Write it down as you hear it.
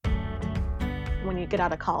when you get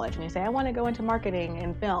out of college and you say, I want to go into marketing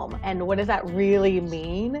and film. And what does that really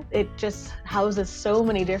mean? It just houses so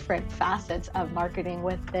many different facets of marketing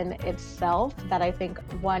within itself that I think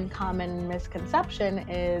one common misconception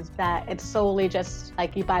is that it's solely just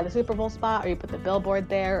like you buy the Super Bowl spot or you put the billboard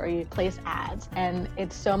there or you place ads. And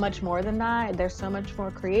it's so much more than that. There's so much more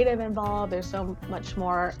creative involved. There's so much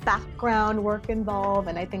more background work involved.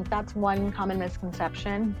 And I think that's one common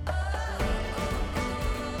misconception.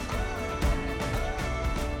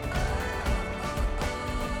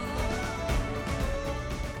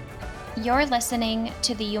 You're listening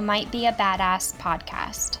to the You Might Be a Badass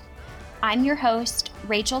podcast. I'm your host,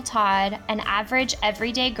 Rachel Todd, an average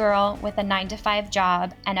everyday girl with a 9-to-5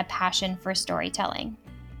 job and a passion for storytelling.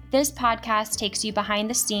 This podcast takes you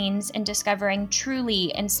behind the scenes in discovering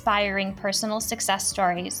truly inspiring personal success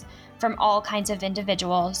stories from all kinds of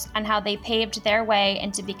individuals and how they paved their way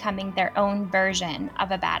into becoming their own version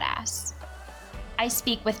of a badass. I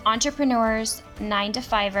speak with entrepreneurs,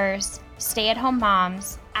 9-to-5ers, stay-at-home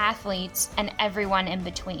moms, athletes, and everyone in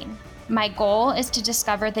between. My goal is to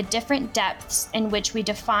discover the different depths in which we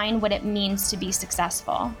define what it means to be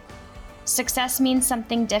successful. Success means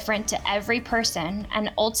something different to every person,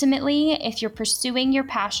 and ultimately, if you're pursuing your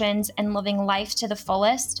passions and living life to the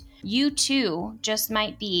fullest, you too just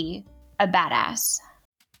might be a badass.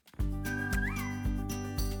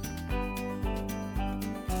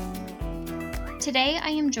 Today, I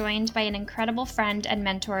am joined by an incredible friend and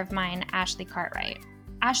mentor of mine, Ashley Cartwright.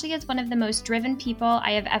 Ashley is one of the most driven people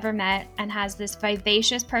I have ever met and has this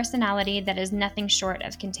vivacious personality that is nothing short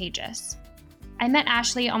of contagious. I met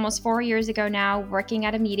Ashley almost 4 years ago now, working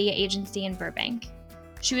at a media agency in Burbank.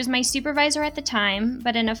 She was my supervisor at the time,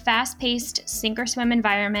 but in a fast-paced, sink-or-swim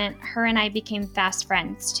environment, her and I became fast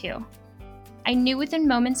friends too. I knew within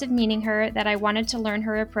moments of meeting her that I wanted to learn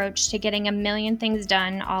her approach to getting a million things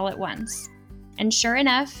done all at once. And sure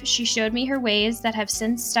enough, she showed me her ways that have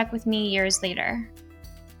since stuck with me years later.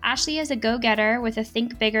 Ashley is a go-getter with a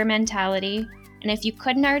think bigger mentality, and if you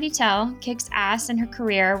couldn't already tell, kicks ass in her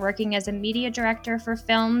career working as a media director for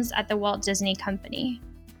films at the Walt Disney Company.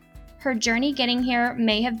 Her journey getting here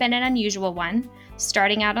may have been an unusual one,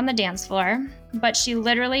 starting out on the dance floor, but she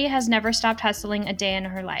literally has never stopped hustling a day in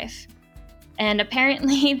her life. And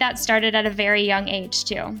apparently that started at a very young age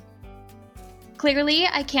too. Clearly,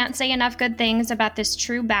 I can't say enough good things about this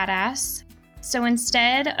true badass, so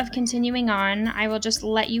instead of continuing on, I will just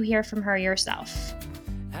let you hear from her yourself.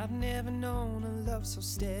 I've never known a love so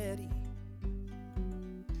steady.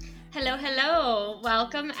 Hello.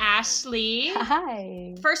 Welcome, Ashley.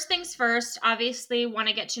 Hi. First things first, obviously want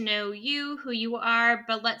to get to know you, who you are,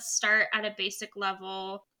 but let's start at a basic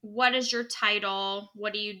level. What is your title?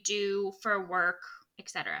 What do you do for work,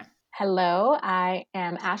 etc.? Hello, I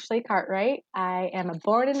am Ashley Cartwright. I am a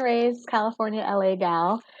born and raised California, LA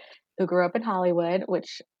gal who grew up in Hollywood,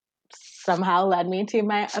 which somehow led me to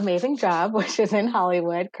my amazing job, which is in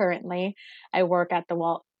Hollywood currently. I work at the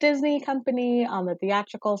Walt Disney Company on the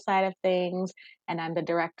theatrical side of things, and I'm the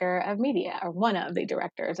director of media, or one of the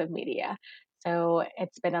directors of media. So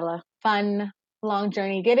it's been a fun, long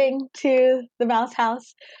journey getting to the Mouse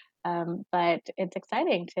House, but it's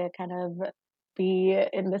exciting to kind of be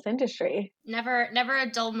in this industry. Never a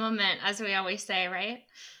dull moment, as we always say, right?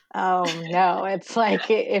 Oh no, it's like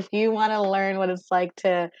if you want to learn what it's like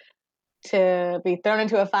to be thrown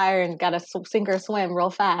into a fire and got to sink or swim real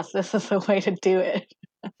fast, this is the way to do it.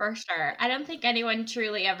 For sure. I don't think anyone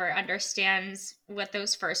truly ever understands what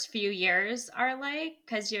those first few years are like,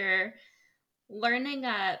 because you're learning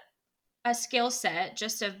a skill set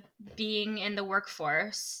just of being in the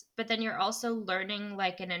workforce, but then you're also learning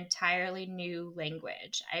like an entirely new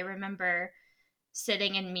language. I remember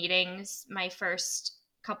sitting in meetings my first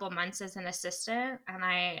couple months as an assistant, and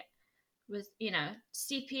I was,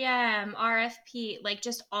 CPM, RFP, like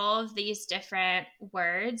just all of these different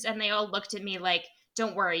words, and they all looked at me like,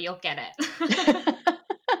 don't worry, you'll get it.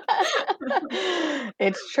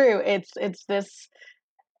 It's true. It's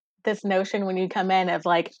this notion when you come in of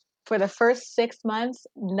like, for the first 6 months,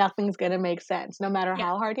 nothing's going to make sense. No matter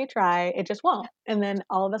how hard you try, it just won't. And then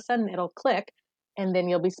all of a sudden it'll click, and then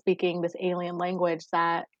you'll be speaking this alien language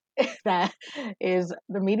that is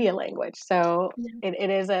the media language. So it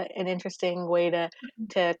is an interesting way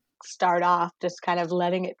to start off, just kind of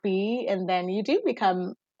letting it be, and then you do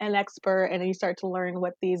become an expert, and you start to learn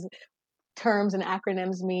what these terms and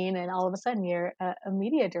acronyms mean, and all of a sudden you're a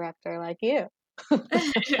media director like you.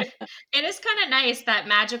 It is kind of nice, that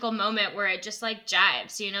magical moment where it just like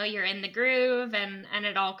jives, you're in the groove, and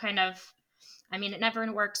it all kind of, it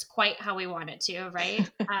never works quite how we want it to, right?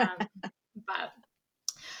 But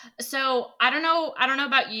So I don't know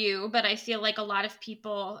about you, but I feel like a lot of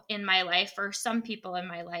people in my life, or some people in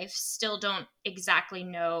my life, still don't exactly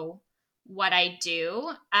know what I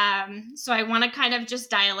do. So I want to kind of just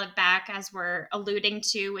dial it back, as we're alluding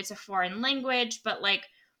to, it's a foreign language, but like,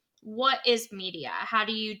 what is media? How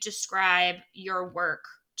do you describe your work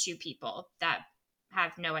to people that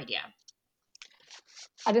have no idea?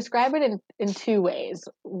 I describe it in two ways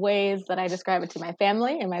that I describe it to my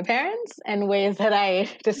family and my parents, and ways that I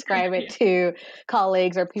describe it Yeah. to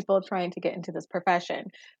colleagues or people trying to get into this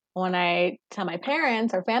profession. When I tell my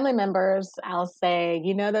parents or family members, I'll say,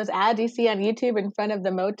 you know, those ads you see on YouTube in front of the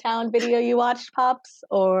Motown video you watched, Pops,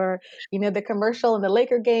 or, you know, the commercial in the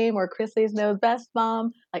Laker game or Chrisley's Knows Best,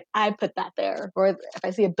 Mom, like I put that there. Or if I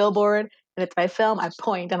see a billboard and it's my film, I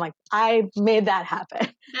point. I'm like, I made that happen.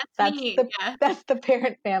 That's That's me. the Yeah. that's the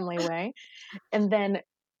parent family way. And then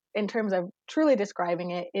in terms of truly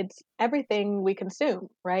describing it, it's everything we consume,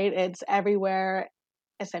 right? It's everywhere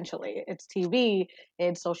essentially. It's TV,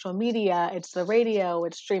 it's social media, it's the radio,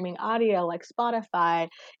 it's streaming audio like Spotify,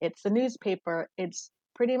 it's the newspaper, it's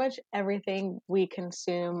pretty much everything we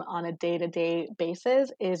consume on a day-to-day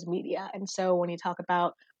basis is media. And so when you talk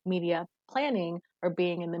about media planning or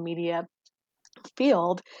being in the media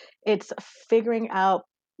field, it's figuring out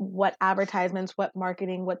what advertisements, what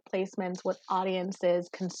marketing, what placements, what audiences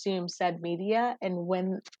consume said media, and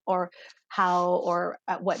when or how or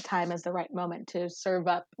at what time is the right moment to serve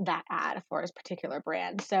up that ad for a particular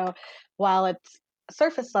brand. So while it's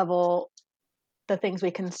surface level, the things we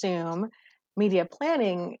consume, media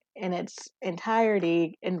planning in its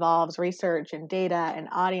entirety involves research and data and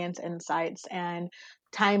audience insights and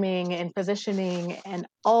timing and positioning and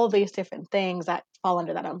all these different things that fall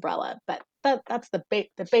under that umbrella. But that's the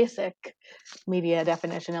basic media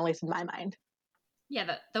definition, at least in my mind.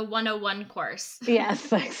 Yeah, the 101 course.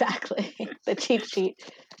 Yes, exactly. The cheat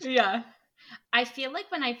sheet. Yeah. I feel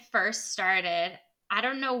like when I first started, I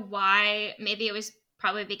don't know why, maybe it was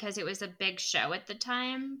probably because it was a big show at the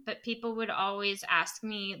time, but people would always ask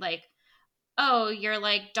me, like, oh, you're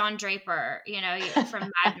like Don Draper,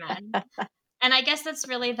 from Mad Men. And I guess that's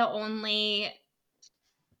really the only,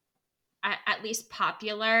 at least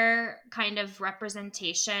popular kind of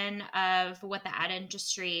representation of what the ad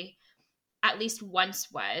industry at least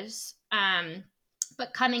once was.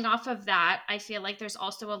 But coming off of that, I feel like there's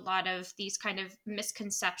also a lot of these kind of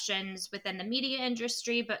misconceptions within the media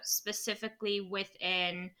industry, but specifically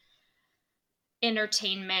within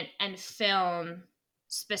entertainment and film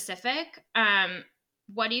specific.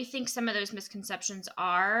 What do you think some of those misconceptions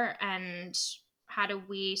are, and how do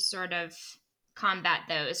we sort of combat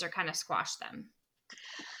those or kind of squash them?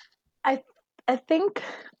 I I think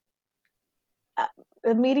uh,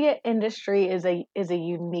 the media industry is a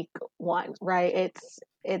unique one, right?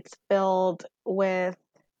 It's filled with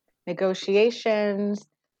negotiations,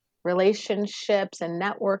 relationships and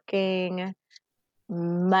networking,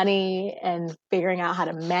 money and figuring out how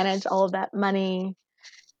to manage all of that money,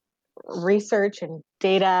 research and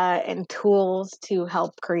data and tools to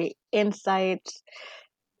help create insights,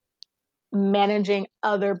 managing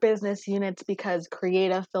other business units because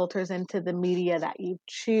creative filters into the media that you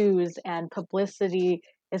choose, and publicity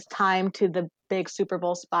is timed to the big Super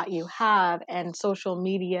Bowl spot you have, and social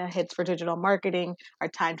media hits for digital marketing are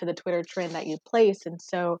timed to the Twitter trend that you place. And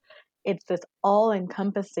so it's this all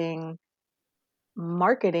encompassing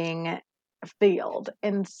marketing field.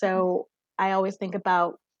 And so I always think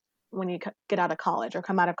about when you get out of college or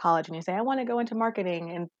come out of college and you say, I want to go into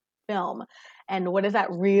marketing and film. And what does that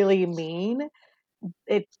really mean?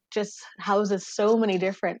 It just houses so many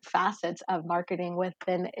different facets of marketing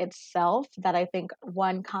within itself that I think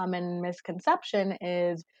one common misconception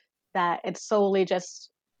is that it's solely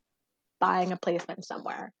just buying a placement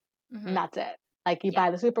somewhere and Mm-hmm. that's it. Like you Yeah.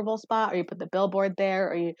 buy the Super Bowl spot or you put the billboard there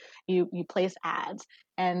or you place ads.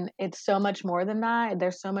 And it's so much more than that.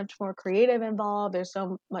 There's so much more creative involved. There's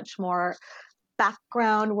so much more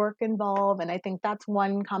background work involved. And I think that's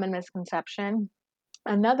one common misconception.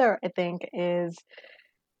 Another, I think, is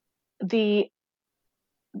the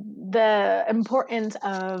the importance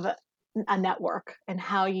of a network and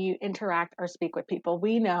how you interact or speak with people.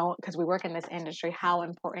 We know because we work in this industry how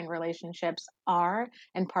important relationships are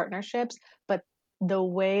and partnerships, but the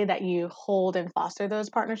way that you hold and foster those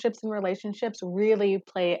partnerships and relationships really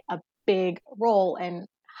play a big role in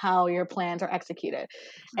how your plans are executed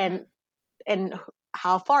Mm-hmm. and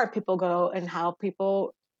how far people go and how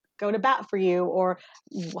people go to bat for you or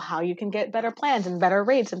how you can get better plans and better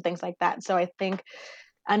rates and things like that. So I think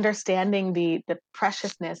understanding the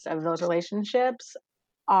preciousness of those relationships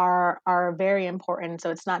are very important. So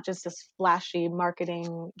it's not just this flashy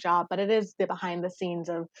marketing job, but it is the behind the scenes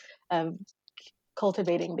of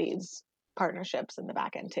cultivating these partnerships in the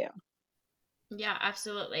back end too. Yeah,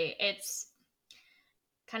 absolutely. It's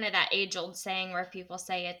kind of that age old saying where people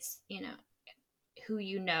say it's, who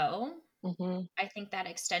you know. Mm-hmm. I think that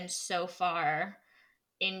extends so far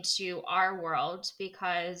into our world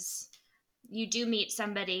because you do meet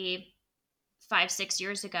somebody 5, 6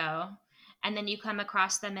 years ago, and then you come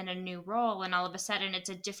across them in a new role, and all of a sudden it's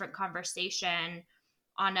a different conversation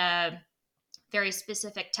on a very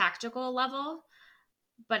specific tactical level,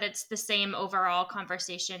 but it's the same overall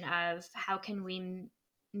conversation of how can we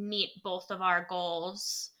meet both of our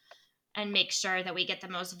goals and make sure that we get the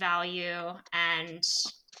most value and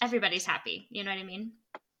everybody's happy. You know what I mean?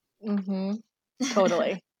 Mm-hmm.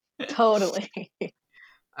 Totally. Totally.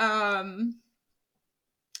 um,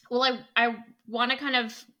 well, I want to kind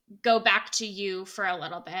of go back to you for a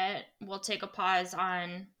little bit. We'll take a pause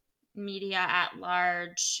on media at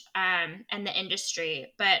large and the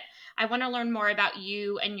industry, but I want to learn more about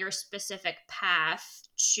you and your specific path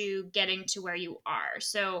to getting to where you are.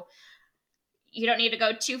 So you don't need to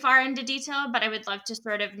go too far into detail, but I would love to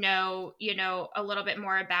sort of know, a little bit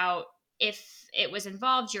more about if it was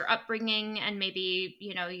involved, your upbringing, and maybe,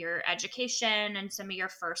 your education and some of your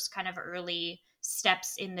first kind of early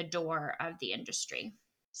steps in the door of the industry.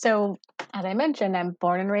 So, as I mentioned, I'm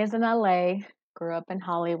born and raised in LA, grew up in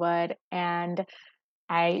Hollywood, and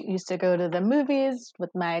I used to go to the movies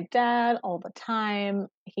with my dad all the time.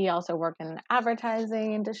 He also worked in the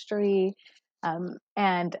advertising industry.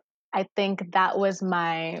 And I think that was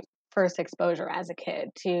my first exposure as a kid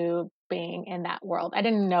to being in that world. I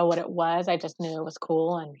didn't know what it was, I just knew it was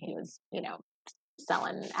cool. And he was,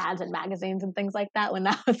 selling ads in magazines and things like that when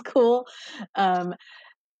that was cool. Um,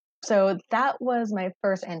 so that was my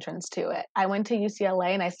first entrance to it. I went to UCLA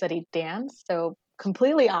and I studied dance. So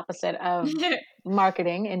completely opposite of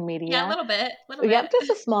marketing and Yeah, a media. little bit, a little Yep, bit.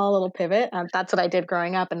 just a small little pivot. That's what I did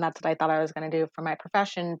growing up, and that's what I thought I was going to do for my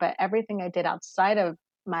profession. But everything I did outside of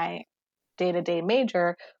my day to day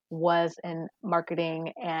major was in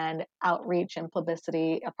marketing and outreach and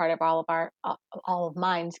publicity, a part of all of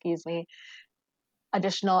mine, excuse me,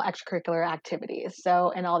 additional extracurricular activities.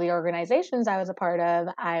 So, in all the organizations I was a part of,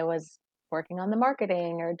 I was working on the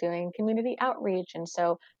marketing or doing community outreach. And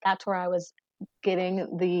so that's where I was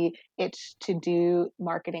getting the itch to do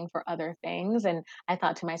marketing for other things. And I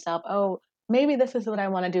thought to myself, oh, maybe this is what I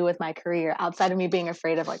want to do with my career outside of me being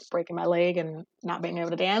afraid of like breaking my leg and not being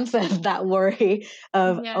able to dance and that worry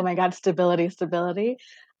of, oh Yeah. my God, stability, stability.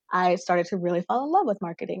 I started to really fall in love with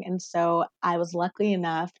marketing. And so I was lucky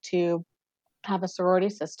enough to have a sorority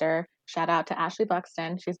sister. Shout out to Ashley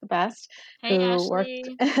Buxton. She's the best. Hey, Who worked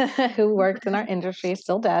Ashley. who worked in our industry,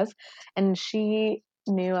 still does. And she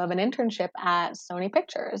knew of an internship at Sony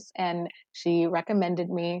Pictures and she recommended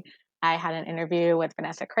me. I had an interview with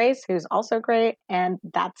Vanessa Crace, who's also great, and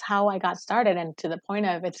that's how I got started. And to the point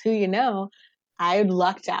of it's who you know, I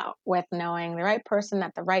lucked out with knowing the right person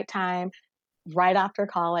at the right time, right after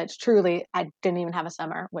college. Truly, I didn't even have a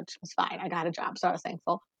summer, which was fine. I got a job, so I was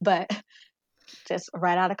thankful. But just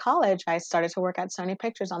right out of college, I started to work at Sony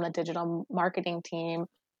Pictures on the digital marketing team,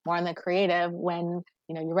 more on the creative when,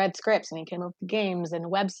 you read scripts and you came up with games and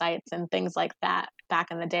websites and things like that.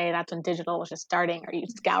 Back in the day, that's when digital was just starting, or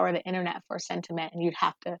you'd scour the internet for sentiment and you'd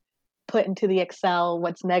have to put into the Excel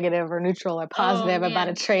what's negative or neutral or Oh, positive about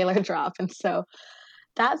a man. trailer drop. And so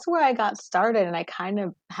that's where I got started. And I kind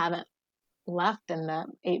of haven't left in the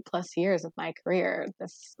 8+ years of my career,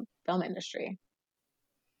 this film industry.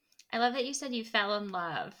 I love that you said you fell in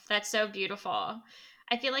love. That's so beautiful.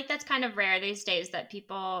 I feel like that's kind of rare these days that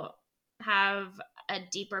people have a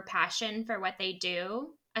deeper passion for what they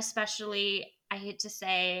do, especially, I hate to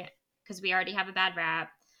say, because we already have a bad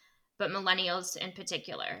rap, but millennials in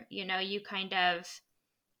particular. You kind of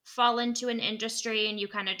fall into an industry and you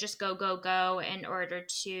kind of just go, go, go in order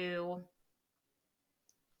to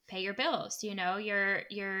pay your bills.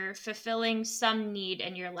 You're fulfilling some need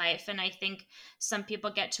in your life, and I think some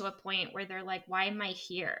people get to a point where they're like, why am I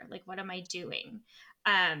here? Like, what am I doing?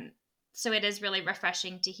 um so it is really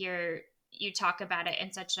refreshing to hear you talk about it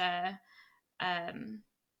in such um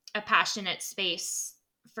a passionate space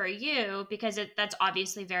for you, because that's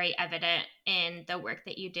obviously very evident in the work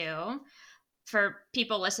that you do. For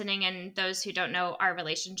people listening and those who don't know our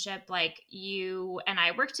relationship, like, you and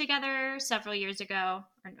I worked together several years ago,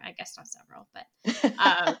 or I guess not several, but A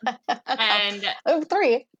couple, and oh,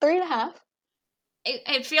 three and a half.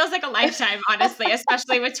 It feels like a lifetime, honestly,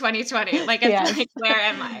 especially with 2020. Like, it's Yes. like, where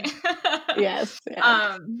am I? Yes.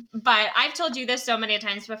 Yes. But I've told you this so many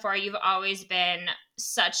times before. You've always been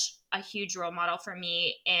such a huge role model for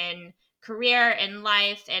me in career, in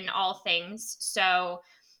life, in all things. So,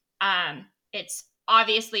 it's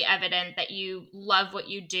obviously evident that you love what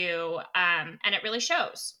you do, and it really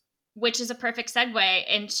shows, which is a perfect segue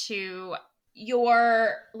into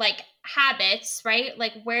your like habits, right?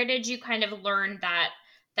 Like, where did you kind of learn that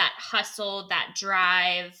hustle, that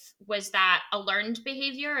drive? Was that a learned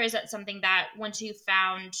behavior, or is that something that once you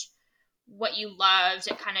found what you loved,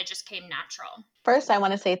 it kind of just came natural? First, I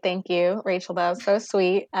want to say thank you, Rachel. That was so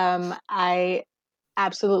sweet. I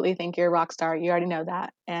absolutely think you're a rock star. You already know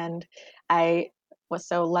that. And I was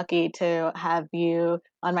so lucky to have you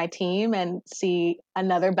on my team and see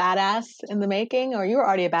another badass in the making. Or you were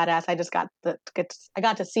already a badass. I just I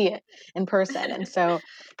got to see it in person. And so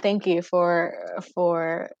thank you for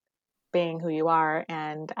being who you are.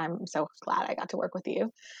 And I'm so glad I got to work with you.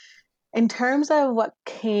 In terms of what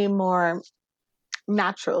came more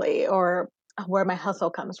naturally or where my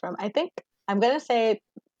hustle comes from, I think I'm going to say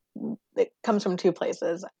it comes from two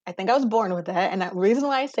places. I think I was born with it. And the reason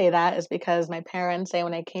why I say that is because my parents say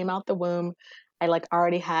when I came out the womb, I like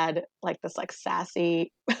already had like this like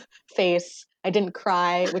sassy face. I didn't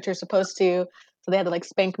cry, which you're supposed to. So they had to like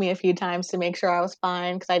spank me a few times to make sure I was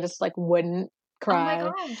fine because I just like wouldn't Oh my cry.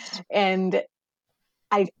 gosh. And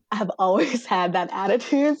I have always had that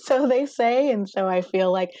attitude, so they say. And so I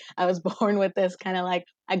feel like I was born with this kind of like,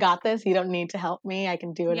 I got this. You don't need to help me. I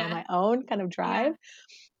can do it on Yeah. my own kind of Yeah. drive.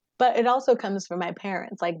 But it also comes from my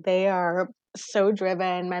parents. Like they are so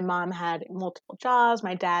driven. My mom had multiple jobs.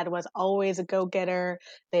 My dad was always a go getter.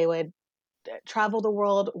 They would travel the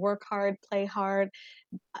world, work hard, play hard.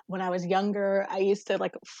 When I was younger, I used to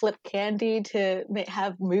like flip candy to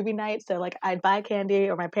have movie nights. So like I'd buy candy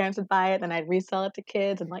or my parents would buy it, then I'd resell it to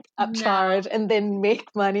kids and like No. upcharge and then make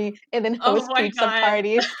money and then Oh host my pizza God.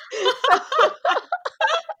 parties. So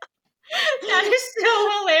That is so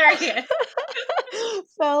hilarious.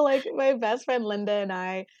 so like my best friend Linda and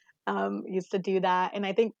I used to do that. And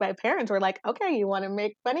I think my parents were like, okay, you want to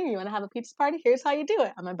make money? You want to have a pizza party? Here's how you do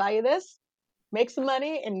it. I'm going to buy you this, make some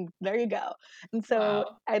money, and there you go. And so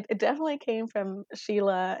Wow. it definitely came from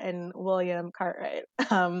Sheila and William Cartwright.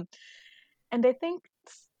 And I think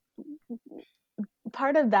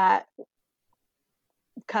part of that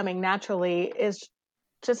coming naturally is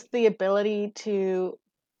just the ability to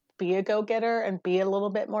be a go-getter and be a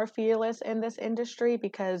little bit more fearless in this industry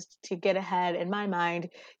because to get ahead in my mind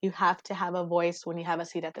you have to have a voice when you have a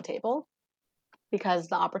seat at the table because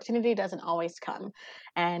the opportunity doesn't always come,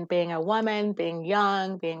 and being a woman, being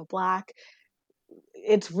young, being black,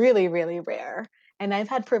 it's really really rare. And I've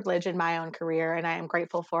had privilege in my own career and I am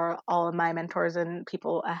grateful for all of my mentors and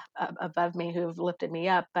people above me who've lifted me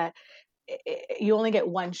up, but you only get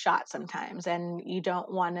one shot sometimes and you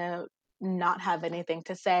don't want to not have anything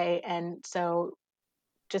to say. And so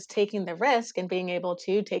just taking the risk and being able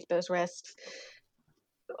to take those risks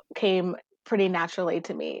came pretty naturally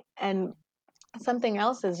to me. And something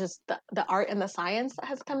else is just the art and the science that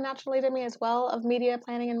has come naturally to me as well of media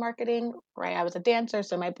planning and marketing, right? I was a dancer,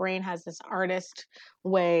 so my brain has this artist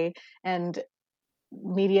way, and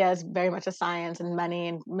media is very much a science and money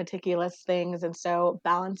and meticulous things. And so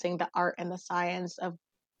balancing the art and the science of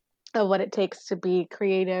what it takes to be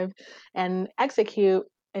creative and execute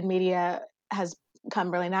in media has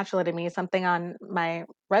come really naturally to me. Something on my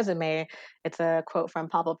resume, it's a quote from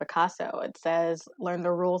Pablo Picasso. It says, learn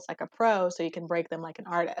the rules like a pro so you can break them like an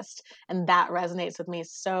artist. And that resonates with me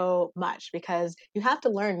so much because you have to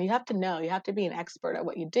learn, you have to know, you have to be an expert at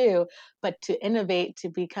what you do. But to innovate, to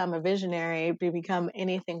become a visionary, to become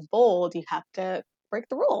anything bold, you have to break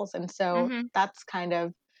the rules. And so Hmm. that's kind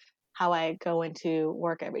of how I go into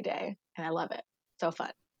work every day, and I love it. So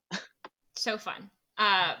fun. So fun.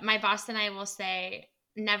 My boss and I will say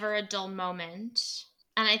never a dull moment.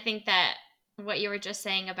 And I think that what you were just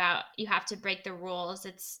saying about you have to break the rules,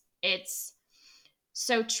 it's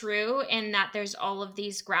so true in that there's all of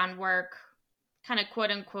these groundwork kind of quote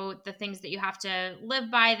unquote the things that you have to live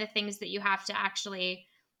by, the things that you have to actually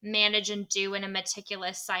manage and do in a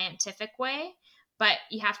meticulous scientific way. But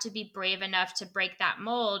you have to be brave enough to break that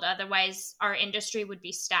mold. Otherwise, our industry would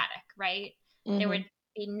be static, right? There Mm-hmm. would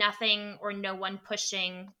be nothing or no one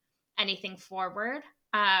pushing anything forward.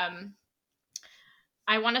 Um,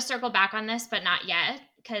 I want to circle back on this, but not yet,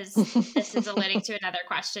 because this is alluding to another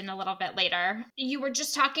question a little bit later. You were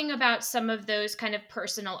just talking about some of those kind of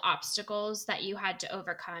personal obstacles that you had to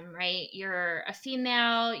overcome, right? You're a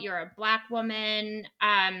female, you're a Black woman.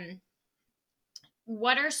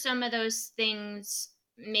 what are some of those things,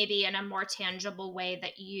 maybe in a more tangible way,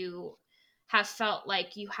 that you have felt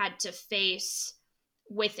like you had to face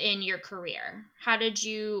within your career? How did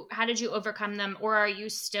you overcome them, or are you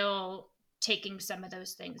still taking some of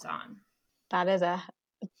those things on? That is a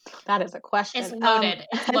It's question. loaded.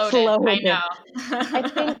 It's It's loaded. I loaded. I know.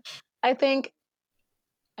 think I think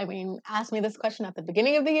I mean, ask me this question at the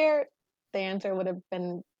beginning of the year, the answer would have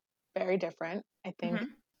been very different. I think Mhm.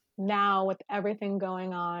 now with everything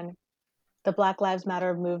going on, the Black Lives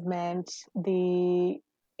Matter movement, the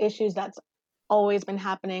issues that's always been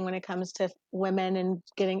happening when it comes to women and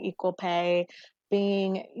getting equal pay,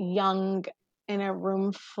 being young in a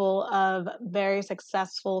room full of very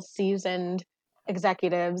successful, seasoned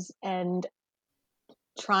executives and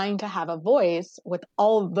trying to have a voice with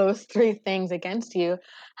all of those three things against you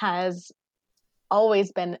has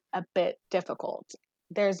always been a bit difficult.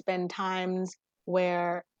 There's been times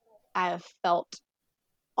where I've felt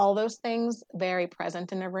all those things very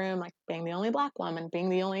present in a room, like being the only Black woman, being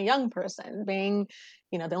the only young person, being,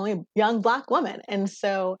 the only young Black woman. And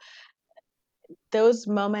so those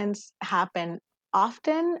moments happen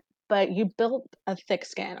often, but you build a thick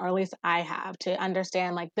skin, or at least I have, to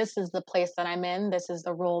understand like this is the place that I'm in, this is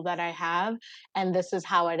the role that I have, and this is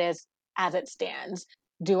how it is as it stands.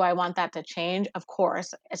 Do I want that to change? Of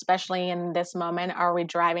course, especially in this moment. Are we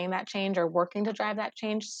driving that change or working to drive that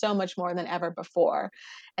change so much more than ever before?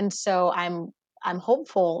 And so I'm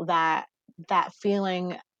hopeful that that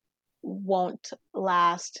feeling won't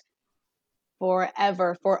last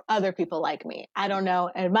forever for other people like me. I don't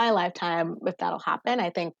know in my lifetime if that'll happen.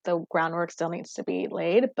 I think the groundwork still needs to be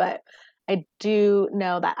laid, but I do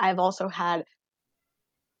know that I've also had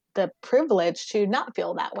the privilege to not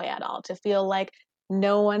feel that way at all, to feel like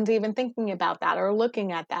no one's even thinking about that or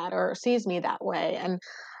looking at that or sees me that way. And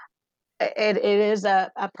it is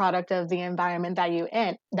a product of the environment that you're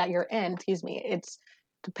in, excuse me. It's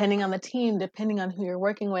depending on the team, depending on who you're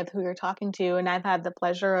working with, who you're talking to. And I've had the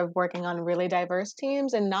pleasure of working on really diverse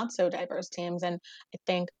teams and not so diverse teams. And I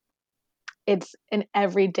think it's an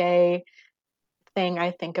everyday thing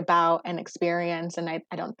I think about and experience. And I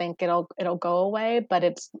don't think it'll go away, but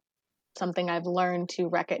it's something I've learned to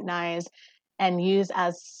recognize and use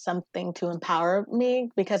as something to empower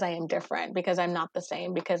me because I am different, because I'm not the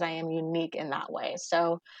same, because I am unique in that way.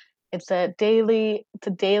 So it's a daily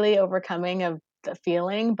overcoming of the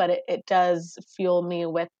feeling, but it does fuel me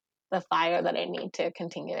with the fire that I need to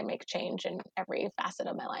continue to make change in every facet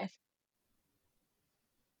of my life.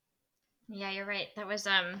 Yeah, you're right. That was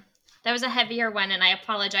a heavier one, and I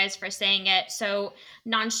apologize for saying it so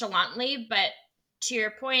nonchalantly, but to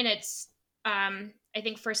your point, it's I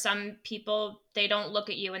think for some people they don't look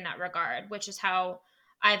at you in that regard, which is how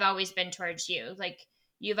I've always been towards you. Like,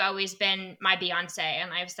 you've always been my Beyonce,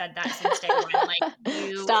 and I've said that since day one.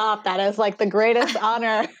 Like, Stop. That is like the greatest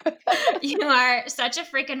honor. you are such a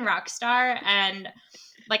freaking rock star, and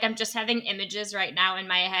like I'm just having images right now in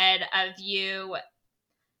my head of you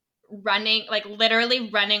running, like literally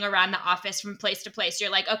running around the office from place to place. You're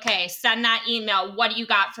like, okay, send that email. What do you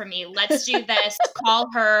got for me? Let's do this. Call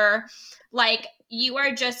her. Like, you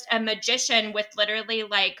are just a magician with literally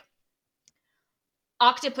like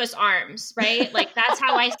octopus arms, right? Like, that's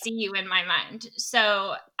how I see you in my mind.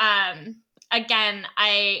 So, again,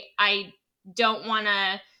 I don't want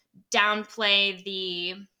to downplay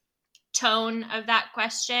the tone of that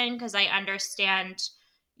question, because I understand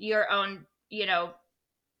your own,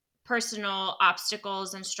 personal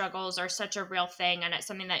obstacles and struggles are such a real thing, and it's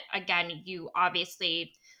something that, again, you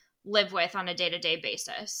obviously live with on a day-to-day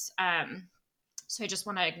basis. So I just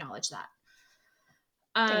want to acknowledge that.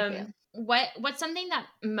 Thank you. What's something that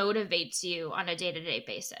motivates you on a day-to-day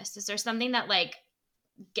basis? Is there something that like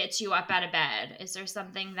gets you up out of bed? Is there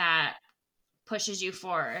something that pushes you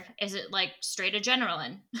forward? Is it like straight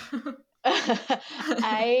adrenaline?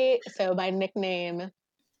 So my nickname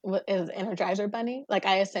is Energizer Bunny. Like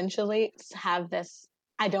I essentially have this,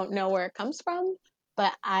 I don't know where it comes from,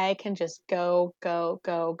 but I can just go, go,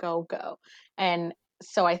 go, go, go. And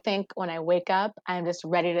so I think when I wake up, I'm just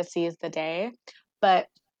ready to seize the day. But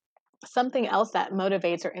something else that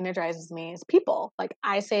motivates or energizes me is people. Like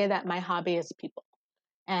I say that my hobby is people.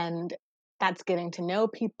 And that's getting to know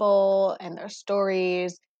people and their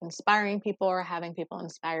stories, inspiring people or having people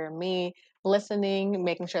inspire me, listening,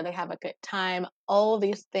 making sure they have a good time, all of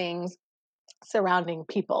these things surrounding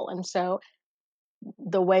people. And so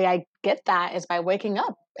the way I get that is by waking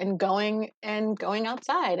up and going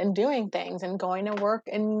outside and doing things and going to work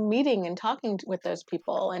and meeting and talking with those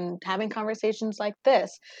people and having conversations like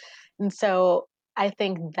this. And so I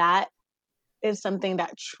think that is something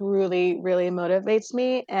that truly really motivates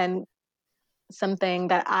me, and something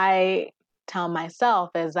that I tell myself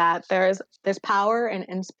is that there's power and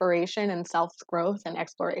inspiration and self growth and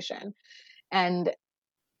exploration. And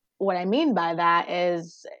what I mean by that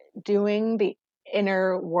is doing the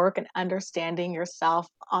inner work and understanding yourself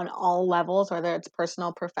on all levels, whether it's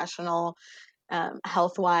personal, professional,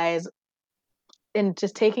 health wise, and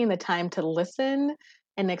just taking the time to listen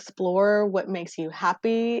and explore what makes you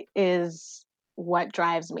happy is what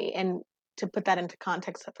drives me. And to put that into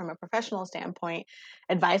context from a professional standpoint,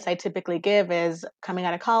 advice I typically give is coming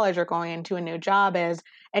out of college or going into a new job is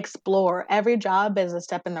explore. Every job is a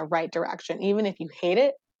step in the right direction. Even if you hate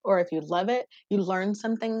it or if you love it, you learn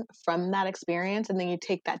something from that experience and then you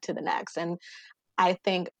take that to the next. And I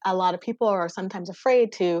think a lot of people are sometimes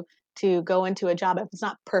afraid to go into a job if it's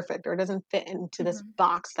not perfect or doesn't fit into this Mhm.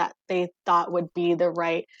 box that they thought would be the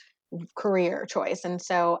right career choice. And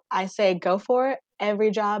so I say go for it. Every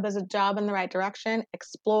job is a job in the right direction.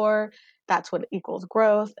 Explore. That's what equals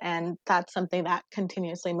growth. And that's something that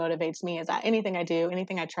continuously motivates me is that anything I do,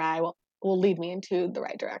 anything I try will lead me into the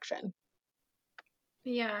right direction.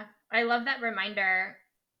 Yeah, I love that reminder.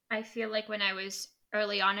 I feel like when I was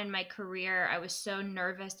early on in my career, I was so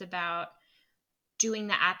nervous about doing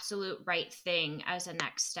the absolute right thing as a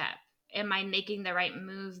next step. Am I making the right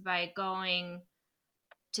move by going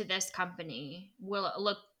to this company? Will it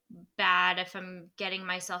look bad if I'm getting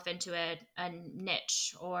myself into a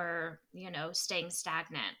niche or, staying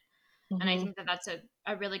stagnant? And I Mm-hmm. think that that's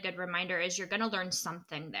a really good reminder is you're going to learn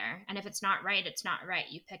something there. And if it's not right, it's not right.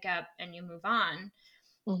 You pick up and you move on.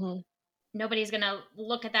 Mm-hmm. Nobody's going to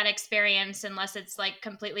look at that experience unless it's like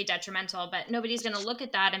completely detrimental, but nobody's going to look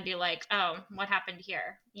at that and be like, oh, what happened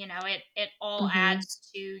here? It all Mm-hmm.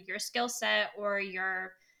 adds to your skill set or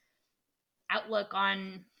your outlook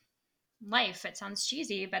on life. It sounds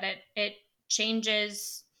cheesy, but it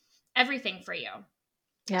changes everything for you.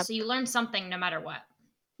 Yep. So you learn something no matter what.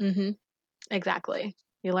 Mm-hmm. Exactly.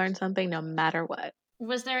 You learn something no matter what.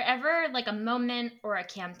 Was there ever like a moment or a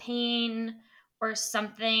campaign or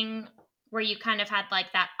something where you kind of had like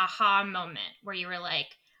that aha moment where you were like,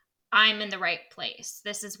 I'm in the right place.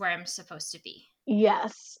 This is where I'm supposed to be.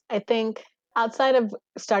 Yes, I think outside of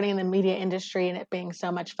starting in the media industry and it being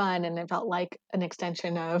so much fun and it felt like an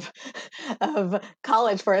extension of of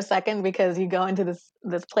college for a second because you go into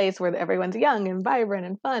this place where everyone's young and vibrant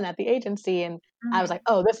and fun at the agency and I was like, Mhm.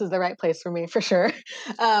 "Oh, this is the right place for me for sure."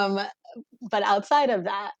 Um, but outside of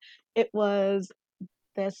that, it was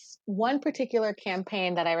this one particular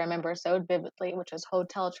campaign that I remember so vividly, which was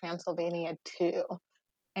Hotel Transylvania 2.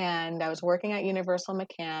 And I was working at Universal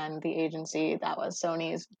McCann, the agency that was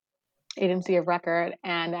Sony's agency of record,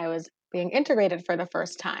 and I was being integrated for the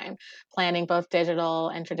first time, planning both digital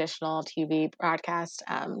and traditional TV broadcast,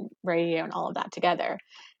 radio, and all of that together.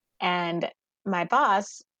 And my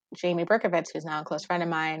boss, Jamie Berkovitz, who's now a close friend of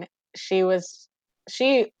mine, she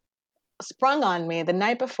sprung on me the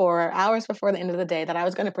night before, hours before the end of the day, that I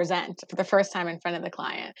was going to present for the first time in front of the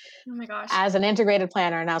client Oh my gosh. as an integrated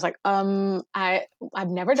planner. And I was like, I've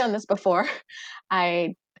never done this before.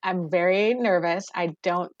 I'm very nervous. I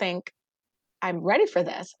don't think I'm ready for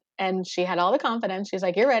this. And she had all the confidence. She's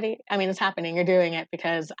like, you're ready. I mean, it's happening. You're doing it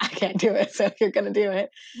because I can't do it. So you're going to do it.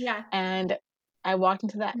 Yeah. And I walked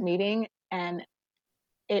into that meeting and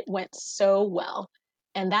it went so well.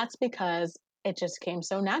 And that's because it just came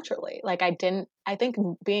so naturally. I think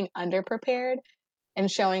being underprepared and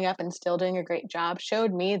showing up and still doing a great job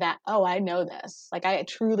showed me that, oh, I know this. Like, I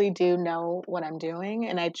truly do know what I'm doing.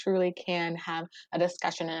 And I truly can have a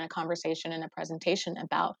discussion and a conversation and a presentation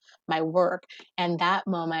about my work. And that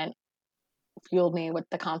moment fueled me with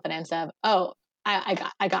the confidence of, oh,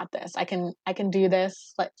 I got this. I can do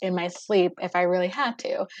this like in my sleep if I really had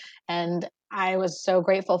to. And I was so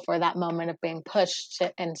grateful for that moment of being pushed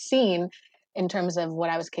and seen in terms of what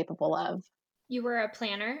I was capable of. You were a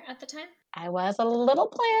planner at the time? I was a little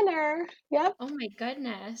planner. Yep. Oh my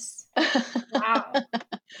goodness. Wow.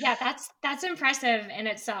 Yeah, that's impressive in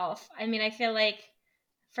itself. I mean, I feel like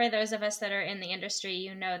for those of us that are in the industry,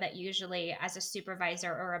 you know that usually as a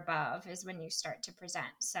supervisor or above is when you start to present.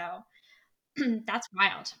 So that's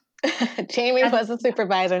wild. Jamie That's was the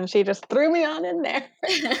supervisor and she just threw me on in there.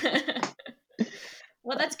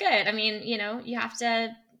 well, that's good. I mean, you have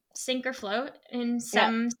to sink or float in Yep.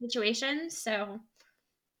 some situations. So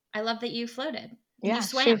I love that you floated. You Yeah,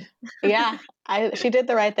 swam. yeah, she did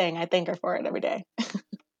the right thing. I thank her for it every day.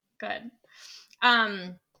 Good.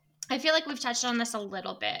 Um, I feel like we've touched on this a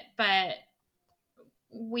little bit, but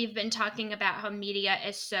we've been talking about how media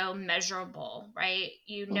is so measurable, right?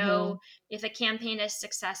 Mhm. If a campaign is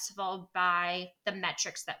successful by the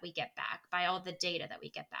metrics that we get back, by all the data that we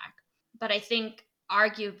get back. But I think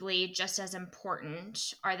arguably just as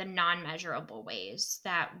important are the non-measurable ways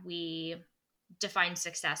that we define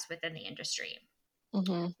success within the industry.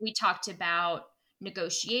 Mm-hmm. We talked about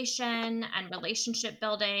negotiation and relationship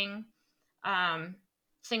building,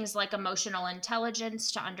 things like emotional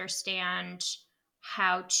intelligence to understand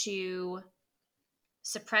how to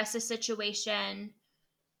suppress a situation.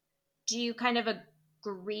 Do you kind of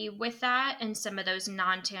agree with that? And some of those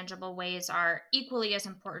non-tangible ways are equally as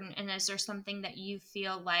important. And is there something that you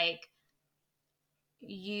feel like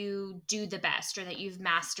you do the best or that you've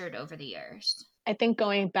mastered over the years? I think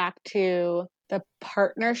going back to the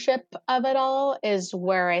partnership of it all is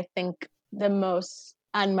where I think the most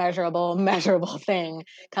unmeasurable, measurable thing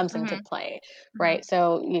comes into Mm-hmm. play, Mm-hmm. right?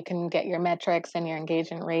 So you can get your metrics and your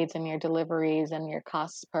engagement rates and your deliveries and your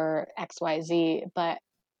costs per XYZ, but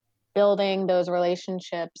building those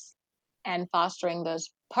relationships and fostering those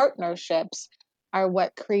partnerships are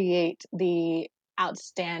what create the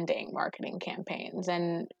outstanding marketing campaigns.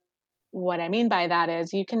 And what I mean by that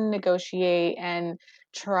is you can negotiate and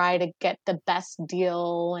try to get the best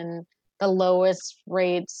deal and the lowest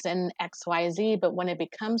rates and XYZ, but when it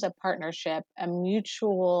becomes a partnership, a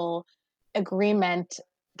mutual agreement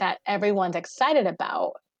that everyone's excited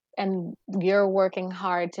about, and you're working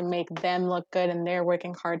hard to make them look good and they're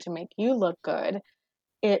working hard to make you look good,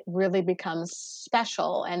 it really becomes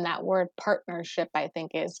special. And that word partnership, I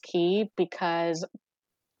think, is key because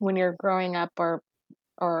when you're growing up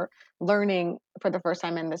or learning for the first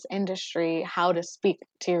time in this industry how to speak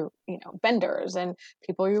to vendors and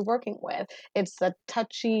people you're working with, it's a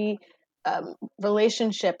touchy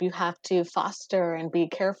relationship you have to foster and be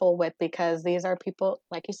careful with, because these are people,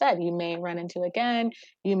 like you said, you may run into again,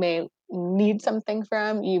 you may need something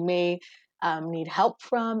from, you may need help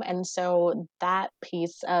from. And so that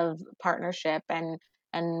piece of partnership and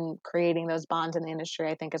creating those bonds in the industry,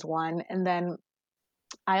 I think, is one. And then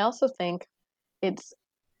I also think it's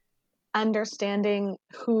understanding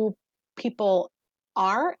who people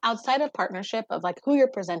are outside of partnership, of like who you're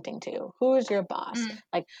presenting to, who is your boss, Mm.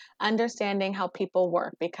 like understanding how people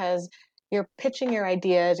work, because you're pitching your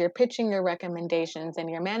ideas, you're pitching your recommendations, and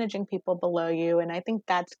you're managing people below you. And I think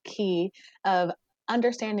that's key, of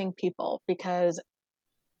understanding people, because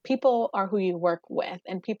people are who you work with,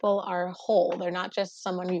 and people are whole. They're not just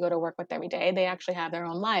someone you go to work with every day. They actually have their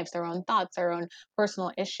own lives, their own thoughts, their own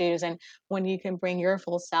personal issues. And when you can bring your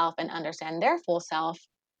full self and understand their full self,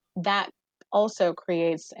 that also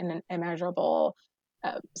creates an immeasurable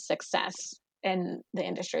success in the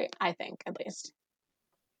industry, I think, at least.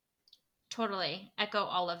 Totally. Echo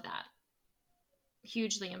all of that.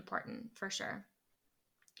 Hugely important for sure.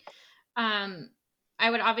 Um, I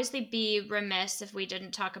would obviously be remiss if we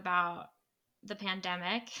didn't talk about the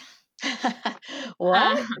pandemic.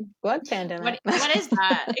 What? Um, What pandemic? what is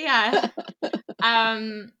that? Yeah.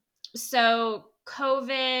 Um, so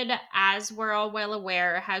COVID, as we're all well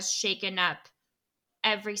aware, has shaken up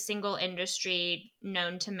every single industry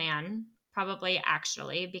known to man, probably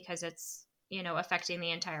actually, because it's, affecting the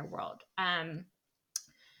entire world.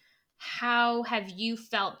 How have you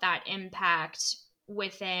felt that impact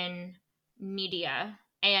within media?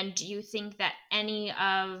 And do you think that any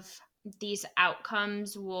of these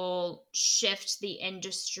outcomes will shift the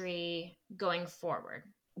industry going forward?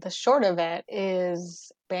 The short of it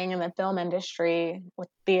is, being in the film industry with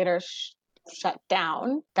theaters shut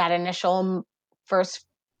down, that initial first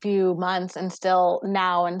few months, and still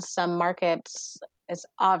now in some markets, is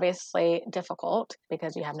obviously difficult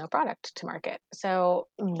because you have no product to market. So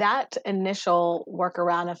that initial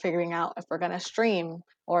workaround of figuring out if we're going to stream,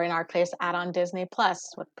 or in our case, add on Disney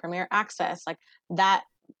Plus with Premier Access, like that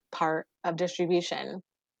part of distribution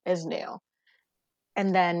is new.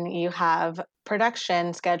 And then you have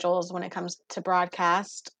production schedules when it comes to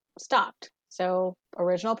broadcast stopped. So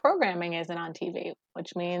original programming isn't on TV,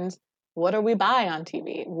 which means, what do we buy on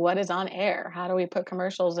TV? What is on air? How do we put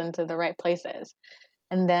commercials into the right places?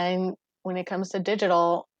 And then when it comes to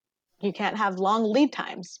digital, you can't have long lead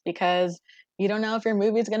times because you don't know if your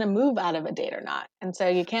movie is going to move out of a date or not. And so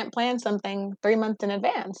you can't plan something 3 months in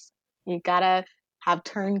advance. You got to have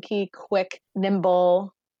turnkey, quick,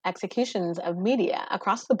 nimble executions of media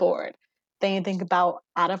across the board. Then you think about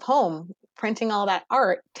out of home, printing all that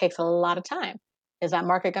art takes a lot of time. Is that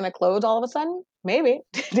market going to close all of a sudden? Maybe.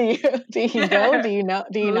 Do you go? Do you know?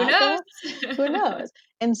 Do you Who not knows? go? Who knows?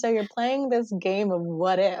 And so you're playing this game of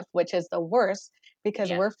what if, which is the worst, because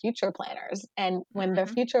Yep. we're future planners. And when the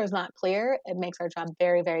Mhm. future is not clear, it makes our job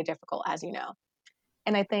very, very difficult, as you know.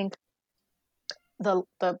 And I think the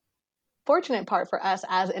fortunate part for us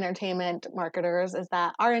as entertainment marketers is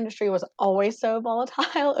that our industry was always so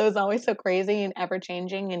volatile. It was always so crazy and ever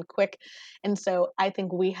changing and quick. And so I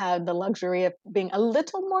think we had the luxury of being a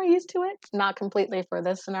little more used to it, not completely for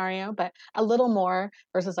this scenario, but a little more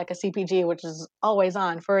versus like a CPG, which is always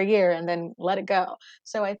on for a year and then let it go.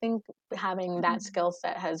 So I think having that skill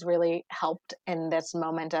set has really helped in this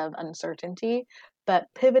moment of uncertainty, but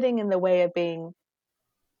pivoting in the way of being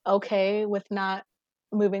okay with not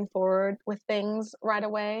moving forward with things right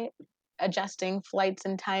away, adjusting flights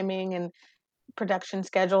and timing and production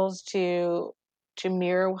schedules to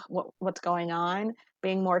mirror what's going on,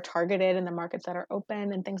 being more targeted in the markets that are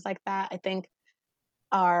open and things like that. I think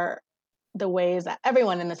are the ways that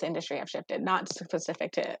everyone in this industry have shifted, not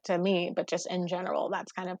specific to me, but just in general.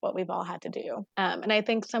 That's kind of what we've all had to do. And I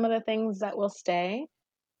think some of the things that will stay,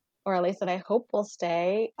 or at least that I hope will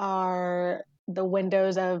stay, are the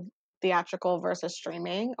windows of theatrical versus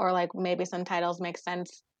streaming, or like maybe some titles make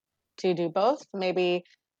sense to do both. Maybe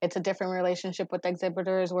it's a different relationship with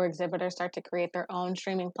exhibitors where exhibitors start to create their own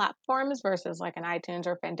streaming platforms versus like an iTunes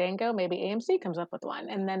or Fandango. Maybe AMC comes up with one,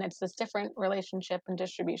 and then it's this different relationship and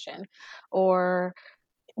distribution. Or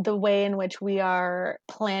the way in which we are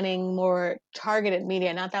planning more targeted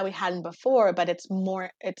media, not that we hadn't before, but it's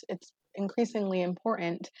increasingly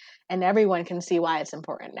important, and everyone can see why it's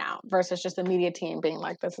important now versus just the media team being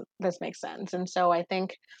like, this makes sense. And so I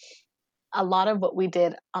think a lot of what we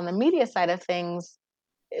did on the media side of things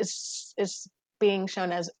is being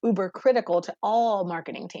shown as uber critical to all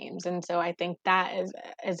marketing teams. And so I think that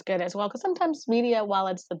is good as well, because sometimes media, while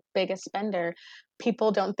it's the biggest spender,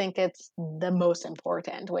 people don't think it's the most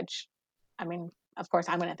important, which, I mean, of course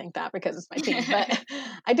I'm going to think that because it's my team, but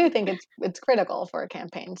I do think it's critical for a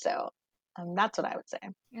campaign. So that's what I would say.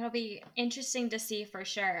 It'll be interesting to see for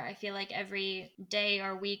sure. I feel like every day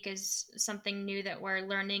or week is something new that we're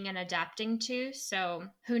learning and adapting to. So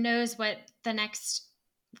who knows what the next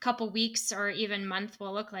couple weeks or even month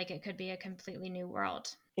will look like. It could be a completely new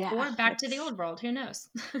world. Yeah, Or back to the old world. Who knows?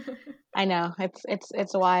 I know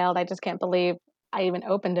it's wild. I just can't believe I even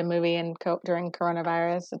opened a movie during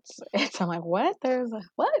coronavirus. I'm like, what? There's a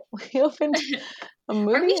what? We opened a Are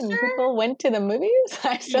movie we and sure? people went to the movies?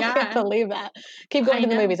 I still can't Yeah, believe that. Keep going I to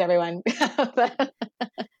the know. movies, everyone. But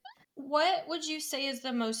What would you say is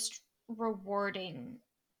the most rewarding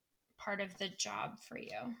part of the job for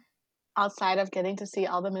you? outside of getting to see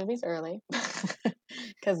all the movies early,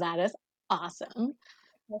 because that is awesome.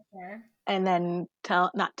 Okay. And then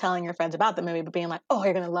not telling your friends about the movie, but being like, oh,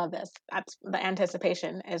 you're gonna love this. That's the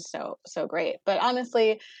anticipation is so great. But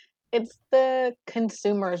honestly, it's the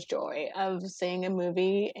consumer's joy of seeing a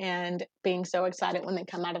movie and being so excited when they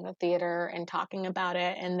come out of the theater and talking about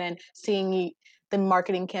it, and then seeing the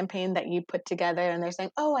marketing campaign that you put together and they're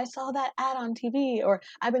saying, oh, I saw that ad on TV, or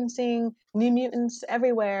I've been seeing New Mutants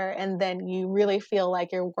everywhere. And then you really feel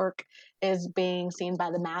like your work is being seen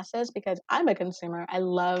by the masses, because I'm a consumer. I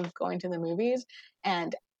love going to the movies,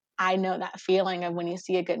 and I know that feeling of when you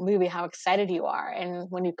see a good movie, how excited you are.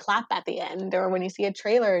 And when you clap at the end, or when you see a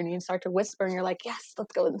trailer and you start to whisper and you're like, yes,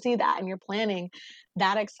 let's go and see that. And you're planning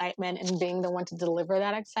that excitement, and being the one to deliver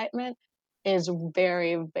that excitement is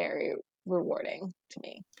very, very rewarding to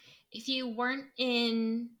me. If you weren't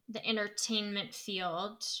in the entertainment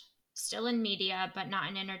field, still in media, but not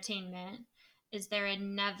in entertainment, is there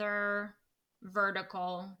another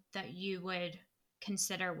vertical that you would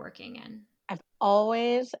consider working in? I've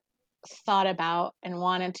always thought about and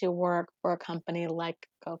wanted to work for a company like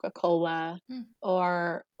Coca-Cola Hmm.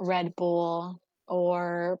 or Red Bull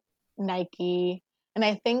or Nike. And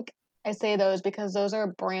I think I say those because those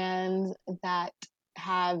are brands that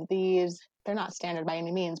have these, they're not standard by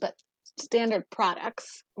any means, but standard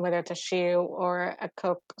products, whether it's a shoe or a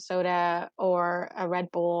Coke soda or a Red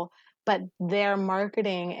Bull, but their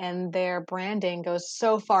marketing and their branding goes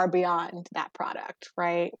so far beyond that product,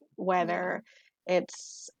 right? Yeah. Whether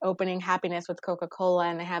it's opening happiness with Coca-Cola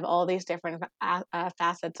and they have all these different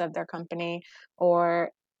facets of their company,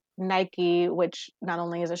 or Nike, which not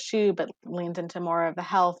only is a shoe but leans into more of the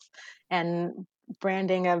health and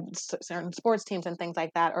branding of certain sports teams and things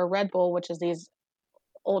like that, or Red Bull, which is these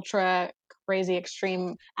ultra crazy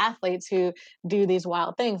extreme athletes who do these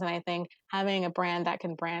wild things. And I think having a brand that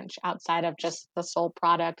can branch outside of just the sole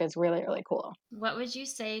product is really, really cool. What would you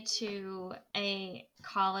say to a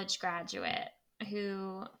college graduate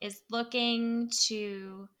who is looking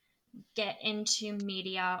to get into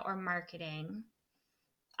media or marketing?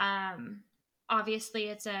 Um, Obviously,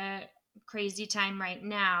 it's a crazy time right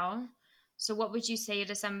now. So, what would you say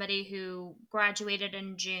to somebody who graduated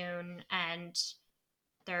in June and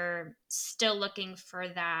they're still looking for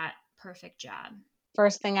that perfect job?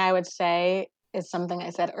 First thing I would say is something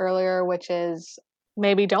I said earlier, which is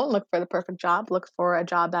maybe don't look for the perfect job. Look for a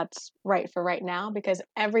job that's right for right now, because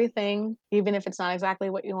everything, even if it's not exactly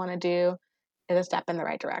what you want to do, is a step in the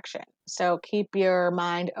right direction. So keep your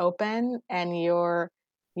mind open and your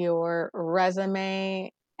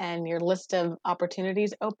resume and your list of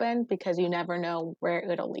opportunities open, because you never know where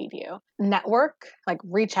it'll lead you. Network, like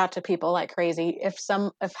reach out to people like crazy. If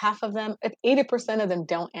half of them, if 80% of them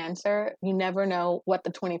don't answer, you never know what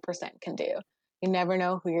the 20% can do. You never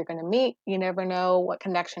know who you're going to meet. You never know what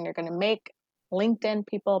connection you're going to make. LinkedIn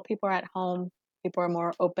people are at home. People are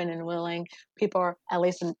more open and willing. People are, at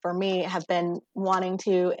least for me, have been wanting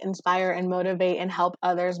to inspire and motivate and help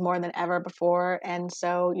others more than ever before. And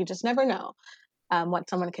so you just never know what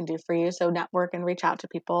someone can do for you. So network and reach out to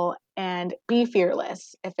people and be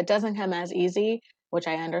fearless. If it doesn't come as easy, which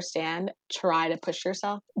I understand, try to push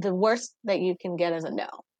yourself. The worst that you can get is a no.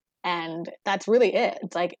 And that's really it.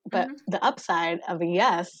 It's like, but the upside of a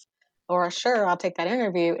yes or a sure, I'll take that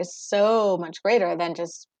interview is so much greater than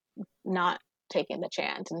just not taking the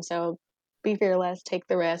chance. And so be fearless, take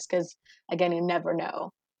the risk, because again, you never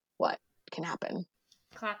know what can happen.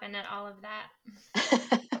 Clapping at all of that.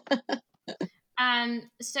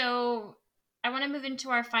 So I want to move into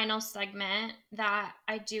our final segment that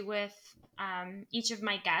I do with each of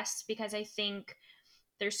my guests, because I think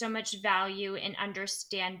there's so much value in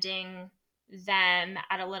understanding them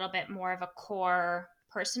at a little bit more of a core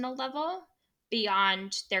personal level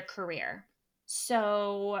beyond their career.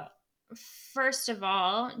 So, first of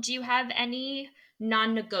all, do you have any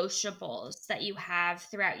non-negotiables that you have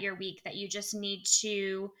throughout your week that you just need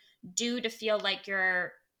to do to feel like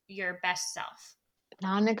your best self?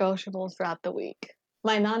 Non-negotiables throughout the week.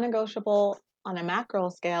 My non-negotiable on a macro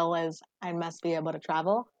scale is I must be able to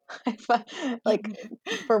travel. Like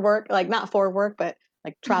for work, like not for work, but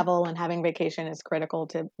like travel and having vacation is critical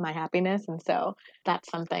to my happiness. And so that's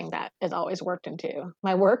something that is always worked into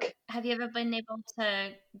my work. Have you ever been able to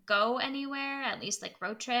go anywhere, at least like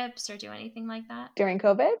road trips or do anything like that? During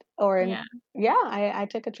COVID Yeah. yeah, I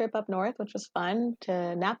took a trip up north, which was fun,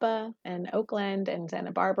 to Napa and Oakland and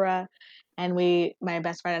Santa Barbara. And my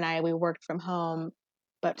best friend and I, we worked from home,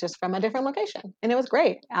 but just from a different location. And it was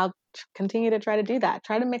great. I'll continue to try to do that.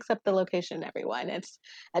 Try to mix up the location, everyone. It's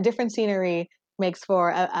a different scenery makes for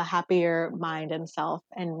a happier mind and self,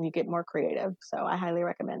 and you get more creative. So I highly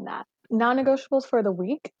recommend that. Non-negotiables for the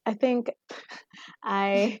week. I think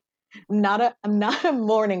I I'm not a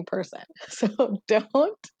morning person. So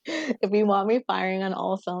don't, if you want me firing on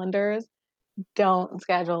all cylinders, don't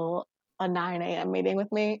schedule a 9 a.m. meeting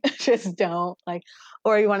with me. Just don't, like,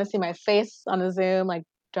 or you want to see my face on a Zoom, like,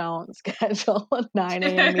 don't schedule a 9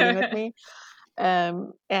 a.m. meeting with me.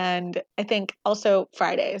 And I think also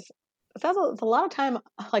Fridays. It's a lot of time,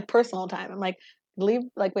 like personal time. I'm like, leave,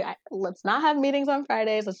 like, let's not have meetings on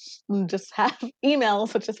Fridays. Let's just have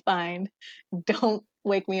emails, which is fine. Don't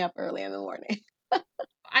wake me up early in the morning.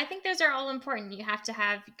 I think those are all important. You have to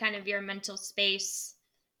have kind of your mental space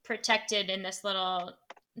protected in this little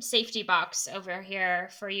safety box over here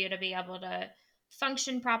for you to be able to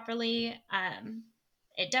function properly.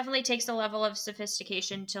 It definitely takes a level of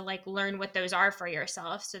sophistication to like learn what those are for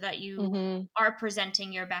yourself so that you Mm-hmm. are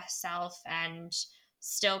presenting your best self and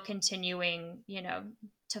still continuing,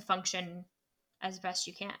 to function as best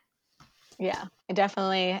you can. Yeah, I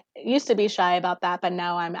definitely used to be shy about that, but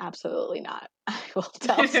now I'm absolutely not. I will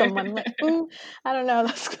tell someone like, I don't know,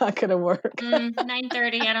 that's not gonna work.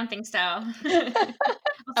 9:30, I don't think so. I'll I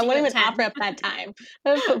see you wouldn't at even 10. offer up that time.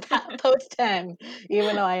 Post 10,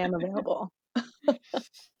 even though I am available.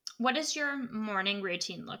 What does your morning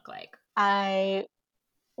routine look like? I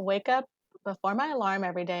wake up before my alarm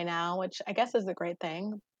every day now, which I guess is a great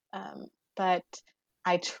thing. But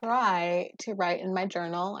I try to write in my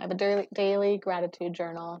journal. I have a daily gratitude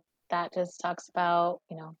journal that just talks about,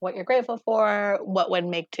 what you're grateful for, what would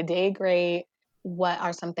make today great, what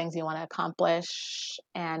are some things you want to accomplish.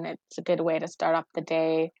 And it's a good way to start off the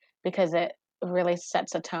day because it really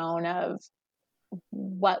sets a tone of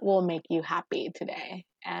what will make you happy today.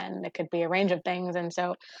 And it could be a range of things. And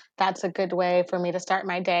so that's a good way for me to start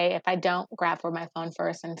my day if I don't grab for my phone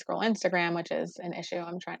first and scroll Instagram, which is an issue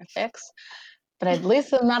I'm trying to fix. But at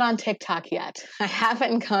least I'm not on TikTok yet. I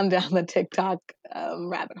haven't gone down the TikTok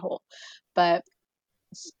rabbit hole. But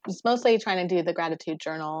it's mostly trying to do the gratitude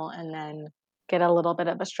journal and then get a little bit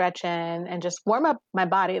of a stretch in and just warm up my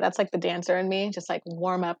body. That's like the dancer in me, just like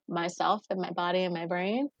warm up myself and my body and my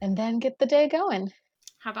brain and then get the day going.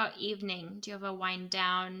 How about evening? Do you have a wind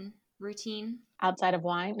down routine? Outside of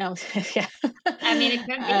wine? No, yeah. I mean, it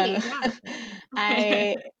could be,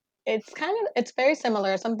 I yeah. It's very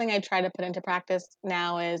similar. Something I try to put into practice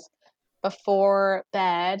now is before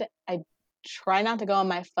bed, I try not to go on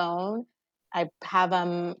my phone. I have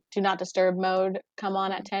do not disturb mode come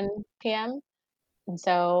on at 10 p.m. And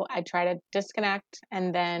so I try to disconnect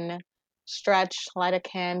and then stretch, light a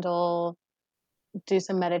candle, do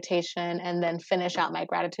some meditation, and then finish out my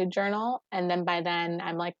gratitude journal. And then by then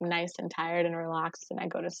I'm like nice and tired and relaxed and I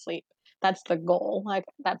go to sleep. That's the goal. Like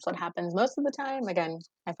that's what happens most of the time. Again,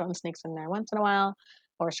 my phone sneaks in there once in a while,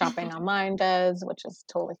 or shopping online does, which is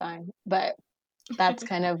totally fine. But that's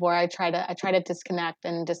kind of where I try to disconnect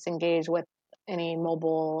and disengage with any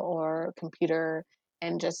mobile or computer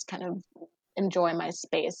and just kind of enjoy my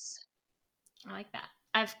space. I like that.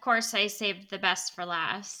 Of course, I saved the best for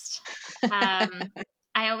last.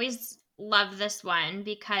 I always love this one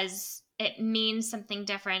because it means something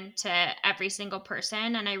different to every single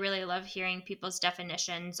person. And I really love hearing people's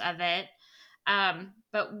definitions of it.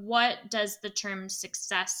 But what does the term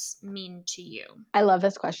success mean to you? I love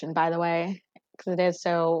this question, by the way, because it is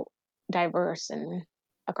so diverse and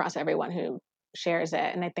across everyone who shares it.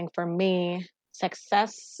 And I think for me,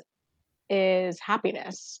 success is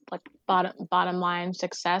happiness. Like bottom line,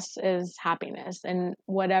 success is happiness. And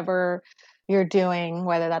whatever you're doing,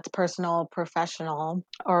 whether that's personal, professional,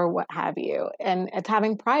 or what have you. And it's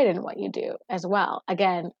having pride in what you do as well.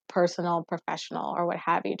 Again, personal, professional, or what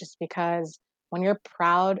have you, just because when you're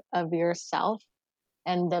proud of yourself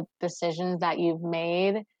and the decisions that you've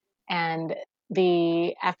made and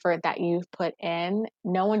the effort that you've put in,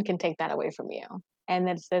 no one can take that away from you. And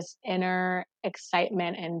it's this inner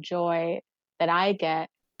excitement and joy that I get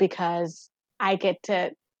because I get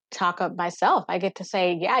to talk up myself. I get to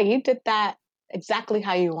say, yeah, you did that exactly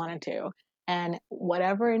how you wanted to. And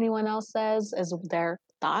whatever anyone else says is their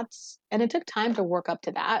thoughts. And it took time to work up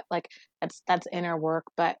to that. Like that's inner work,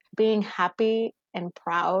 but being happy and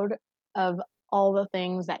proud of all the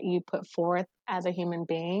things that you put forth as a human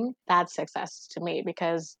being, that's success to me,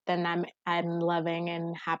 because then I'm loving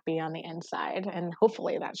and happy on the inside, and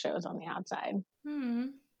hopefully that shows on the outside.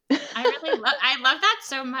 I love that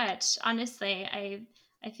so much. Honestly, I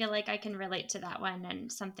feel like I can relate to that one, and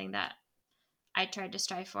something that I tried to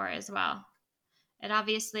strive for as well. And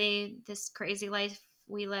obviously, this crazy life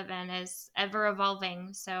we live in is ever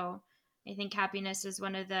evolving. So I think happiness is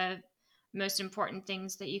one of the most important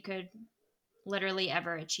things that you could literally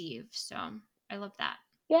ever achieve. So I love that.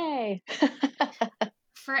 Yay.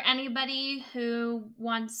 For anybody who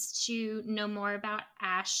wants to know more about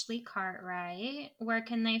Ashley Cartwright, where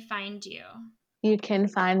can they find you? You can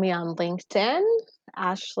find me on LinkedIn,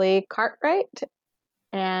 Ashley Cartwright,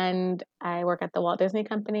 and I work at the Walt Disney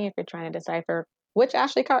Company if you're trying to decipher which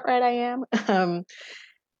Ashley Cartwright I am.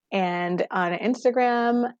 And on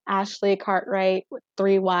Instagram, Ashley Cartwright with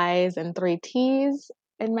 3 Y's and 3 T's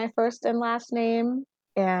in my first and last name.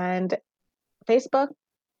 And Facebook,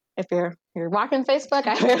 if you're rocking Facebook,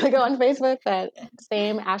 I rarely go on Facebook, but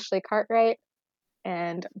same Ashley Cartwright.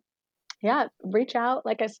 And yeah, reach out.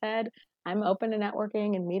 Like I said, I'm open to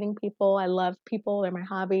networking and meeting people. I love people. They're my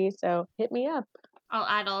hobby. So hit me up. I'll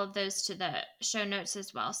add all of those to the show notes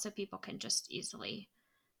as well, so people can just easily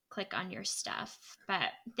click on your stuff.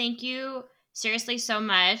 But thank you seriously so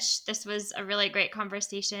much. This was a really great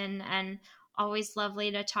conversation, and always lovely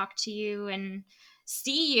to talk to you, and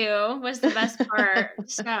see you was the best part.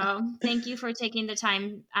 So thank you for taking the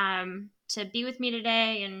time to be with me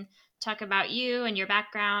today and talk about you and your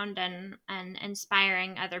background and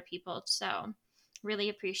inspiring other people. So really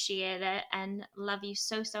appreciate it and love you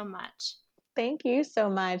so, so much. Thank you so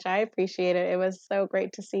much. I appreciate it. It was so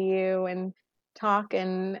great to see you and talk,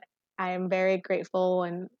 and I am very grateful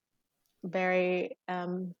and very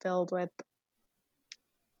filled with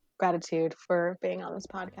gratitude for being on this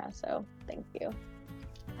podcast. So thank you.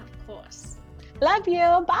 Of course. Love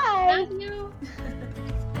you. Bye. Love you.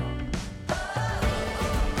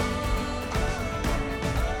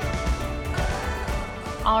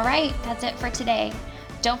 All right, that's it for today.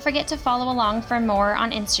 Don't forget to follow along for more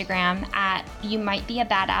on Instagram at You Might Be a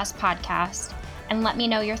Badass Podcast, and let me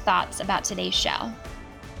know your thoughts about today's show.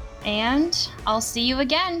 And I'll see you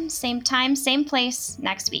again, same time, same place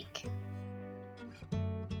next week.